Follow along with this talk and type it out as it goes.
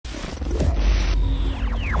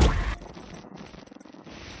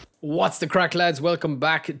What's the crack, lads? Welcome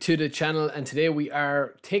back to the channel, and today we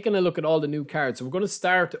are taking a look at all the new cards. So we're going to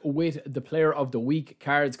start with the player of the week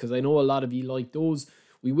cards, because I know a lot of you like those.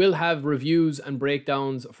 We will have reviews and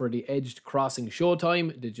breakdowns for the Edged Crossing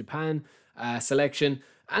Showtime, the Japan selection,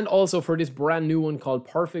 and also for this brand new one called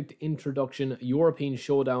Perfect Introduction European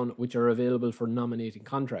Showdown, which are available for nominating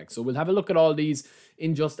contracts. So we'll have a look at all these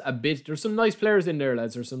in just a bit. There's some nice players in there,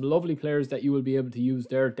 lads. There's some lovely players that you will be able to use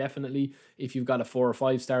there, definitely, if you've got a 4 or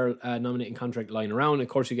 5 star nominating contract lying around. Of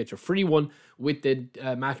course, you get your free one with the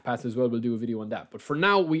match pass as well. We'll do a video on that. But for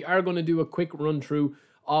now, we are going to do a quick run through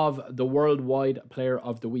of the worldwide player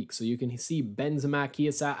of the week. So you can see Benzema,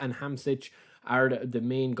 Chiesa and Hamsik are the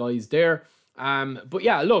main guys there. But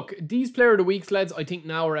yeah, look, these player of the weeks, lads, I think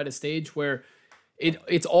now we're at a stage where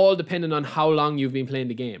it's all dependent on how long you've been playing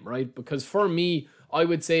the game, right? Because for me, I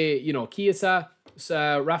would say, you know, Chiesa,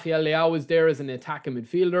 Rafael Leao is there as an attacking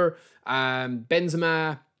midfielder.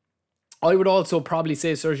 Benzema, I would also probably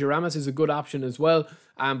say Sergio Ramos is a good option as well.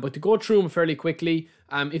 But to go through them fairly quickly,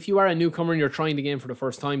 if you are a newcomer and you're trying the game for the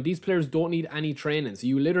first time, these players don't need any training. So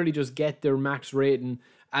you literally just get their max rating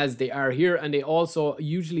as they are here. And they also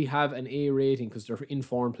usually have an A rating because they're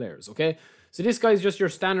informed players, okay? So this guy's just your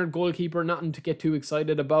standard goalkeeper, nothing to get too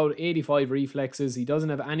excited about. 85 reflexes. He doesn't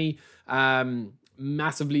have any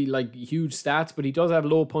massively like huge stats, but he does have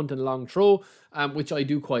low punt and long throw, which I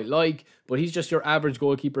do quite like. But he's just your average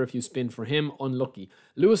goalkeeper if you spin for him. Unlucky.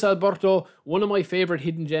 Luis Alberto, one of my favorite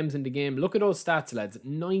hidden gems in the game. Look at those stats, lads.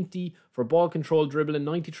 90 for ball control, dribbling,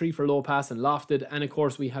 93 for low pass and lofted, and of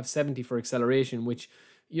course we have 70 for acceleration, which,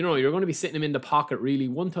 you know, you're going to be sitting him in the pocket really.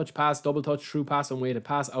 One touch pass, double touch, true pass, unweighted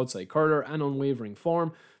pass, outside curler, and unwavering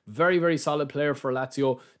form. Very, very solid player for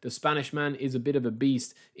Lazio. The Spanish man is a bit of a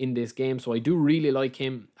beast in this game, so I do really like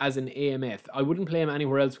him as an AMF. I wouldn't play him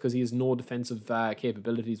anywhere else because he has no defensive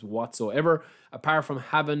capabilities whatsoever, apart from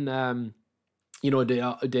having you know,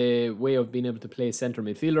 the way of being able to play centre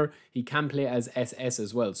midfielder. He can play as SS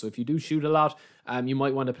as well. So if you do shoot a lot, you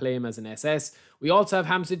might want to play him as an SS. We also have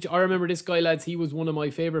Hamsik. I remember this guy, lads. He was one of my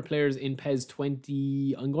favourite players in PES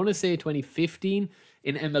 20, I'm going to say 2015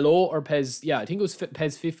 in MLO or PES. Yeah, I think it was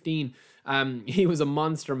PES 15. He was a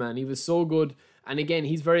monster, man. He was so good. And again,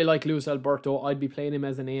 he's very like Luis Alberto. I'd be playing him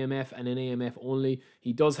as an AMF and an AMF only.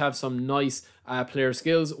 He does have some nice player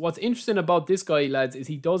skills. What's interesting about this guy, lads, is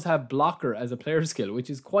he does have blocker as a player skill, which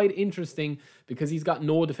is quite interesting because he's got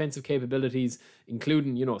no defensive capabilities,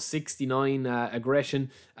 including, you know, 69 aggression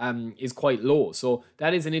is quite low. So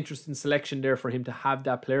that is an interesting selection there for him to have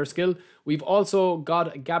that player skill. We've also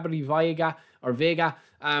got Gabri Vega.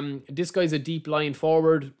 This guy's a deep line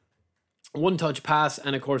forward. One touch pass,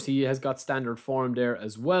 and of course he has got standard form there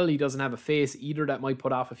as well. He doesn't have a face either, that might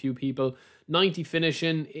put off a few people. 90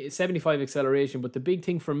 finishing, 75 acceleration, but the big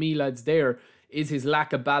thing for me, lads, there is his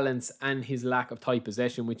lack of balance and his lack of tight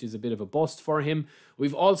possession, which is a bit of a bust for him.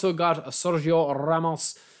 We've also got Sergio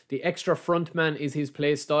Ramos. The extra front man is his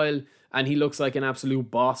play style, and he looks like an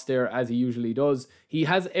absolute boss there, as he usually does. He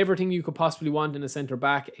has everything you could possibly want in a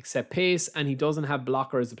centre-back except pace, and he doesn't have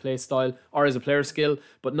blocker as a play style or as a player skill,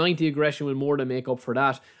 but 90 aggression will more than make up for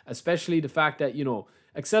that, especially the fact that, you know,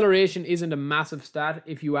 acceleration isn't a massive stat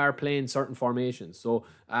if you are playing certain formations. So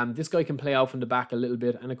this guy can play out from the back a little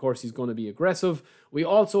bit, and of course he's going to be aggressive. We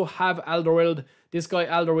also have Alderweireld. This guy,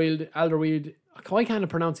 Alderweireld, I can't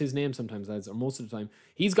pronounce his name sometimes, lads, or most of the time.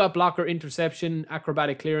 He's got blocker, interception,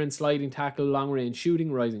 acrobatic clearance, sliding tackle, long range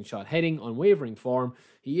shooting, rising shot heading, unwavering form.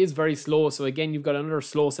 He is very slow, so again, you've got another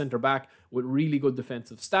slow centre back with really good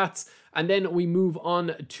defensive stats. And then we move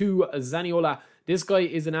on to Zaniolo. This guy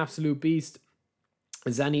is an absolute beast.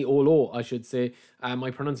 Zaniolo, I should say.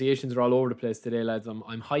 My pronunciations are all over the place today, lads.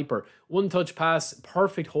 I'm hyper. One touch pass,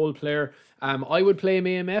 perfect hole player. I would play him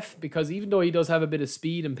AMF because even though he does have a bit of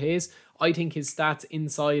speed and pace, I think his stats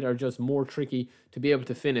inside are just more tricky to be able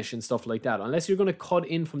to finish and stuff like that. Unless you're going to cut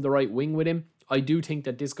in from the right wing with him, I do think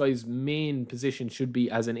that this guy's main position should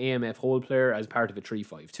be as an AMF hole player as part of a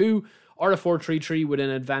 3-5-2 or a 4-3-3 with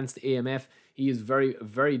an advanced AMF. He is very,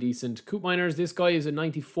 very decent. Coop Miners, this guy is a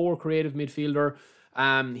 94 creative midfielder.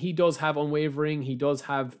 He does have unwavering, he does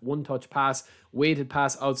have one touch pass, weighted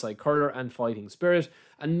pass, outside curler and fighting spirit.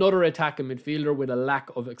 Another attacking midfielder with a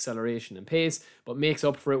lack of acceleration and pace, but makes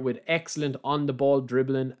up for it with excellent on the ball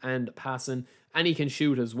dribbling and passing, and he can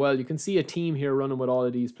shoot as well. You can see a team here running with all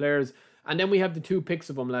of these players. And then we have the 2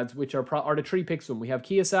 picks of them, lads, which are or the 3 picks of them. We have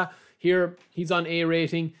Chiesa here. He's on A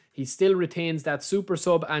rating. He still retains that super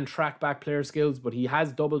sub and track back player skills, but he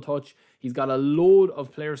has double touch. He's got a load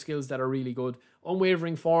of player skills that are really good.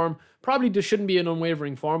 Unwavering form. Probably just shouldn't be an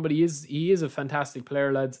unwavering form, but he is a fantastic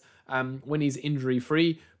player, lads. When he's injury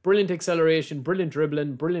free. Brilliant acceleration, brilliant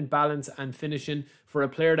dribbling, brilliant balance and finishing. For a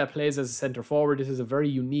player that plays as a centre forward, this is a very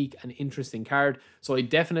unique and interesting card. So I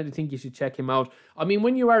definitely think you should check him out. I mean,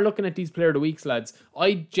 when you are looking at these player of the weeks, lads,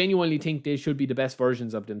 I genuinely think they should be the best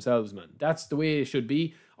versions of themselves, man. That's the way it should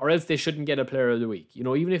be, or else they shouldn't get a player of the week. You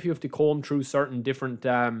know, even if you have to comb through certain different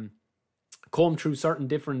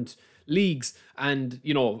leagues and,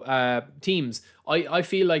 you know, teams, I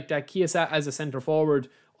feel like that Chiesa as a centre forward,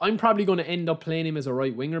 I'm probably going to end up playing him as a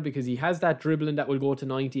right winger because he has that dribbling that will go to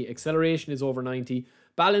 90. Acceleration is over 90.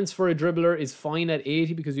 Balance for a dribbler is fine at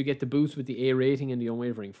 80 because you get the boost with the A rating and the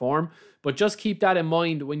unwavering form. But just keep that in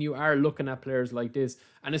mind when you are looking at players like this.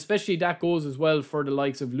 And especially that goes as well for the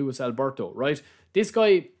likes of Luis Alberto, right? This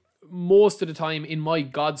guy, most of the time in my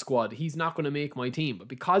God squad, he's not going to make my team. But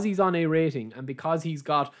because he's on A rating and because he's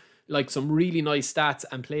got like some really nice stats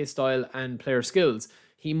and play style and player skills,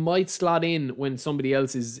 he might slot in when somebody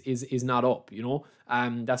else is not up, you know,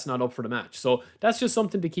 that's not up for the match. So that's just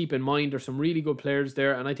something to keep in mind. There's some really good players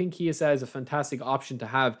there, and I think Chiesa is a fantastic option to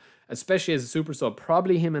have, especially as a super sub.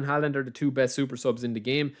 Probably him and Haaland are the two best super subs in the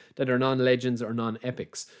game that are non-legends or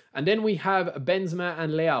non-epics. And then we have Benzema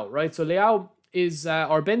and Leao, right? So Leao is,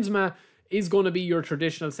 or Benzema is going to be your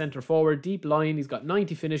traditional centre forward, deep line. He's got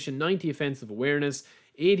 90 finishing, 90 offensive awareness,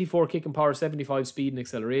 84 kicking power, 75 speed and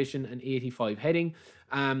acceleration, and 85 heading.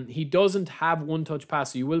 He doesn't have one-touch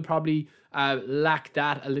pass, so you will probably lack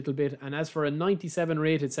that a little bit. And as for a 97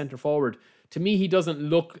 rated centre forward, to me, he doesn't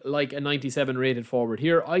look like a 97 rated forward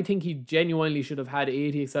here. I think he genuinely should have had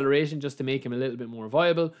 80 acceleration just to make him a little bit more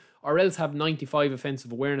viable, or else have 95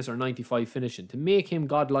 offensive awareness or 95 finishing to make him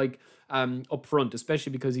godlike up front,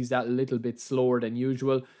 especially because he's that little bit slower than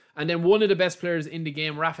usual. And then one of the best players in the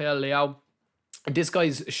game, Rafael Leao. This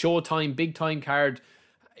guy's Showtime, big time card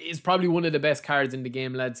is probably one of the best cards in the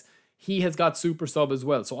game, lads. He has got super sub as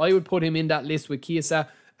well. So I would put him in that list with Chiesa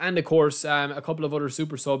and, of course, a couple of other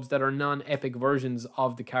super subs that are non-epic versions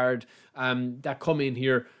of the card that come in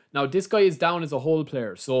here. Now, this guy is down as a whole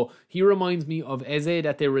player, so he reminds me of Eze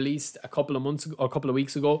that they released a couple of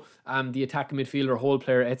weeks ago. The attacking midfielder whole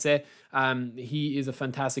player Eze. He is a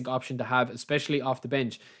fantastic option to have, especially off the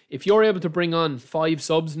bench. If you're able to bring on 5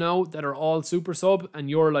 subs now that are all super sub, and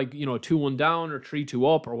you're like, you know, 2-1 down or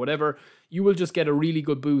 3-2 up or whatever, you will just get a really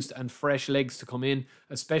good boost and fresh legs to come in,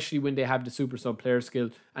 especially when they have the super sub player skill.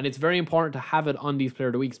 And it's very important to have it on these player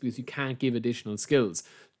of the weeks because you can't give additional skills.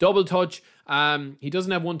 Double touch, he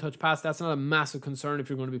doesn't have one-touch pass. That's not a massive concern if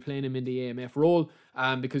you're going to be playing him in the AMF role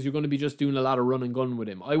because you're going to be just doing a lot of run and gun with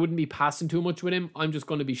him. I wouldn't be passing too much with him. I'm just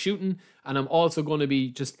going to be shooting, and I'm also going to be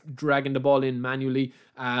just dragging the ball in manually,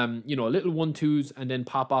 you know, little 1-2s, and then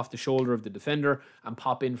pop off the shoulder of the defender and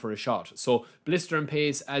pop in for a shot. So blister and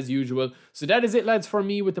pace as usual. So that is it, lads, for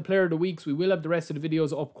me with the player of the weeks. We will have the rest of the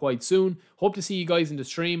videos up quite soon. Hope to see you guys in the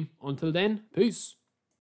stream. Until then, peace.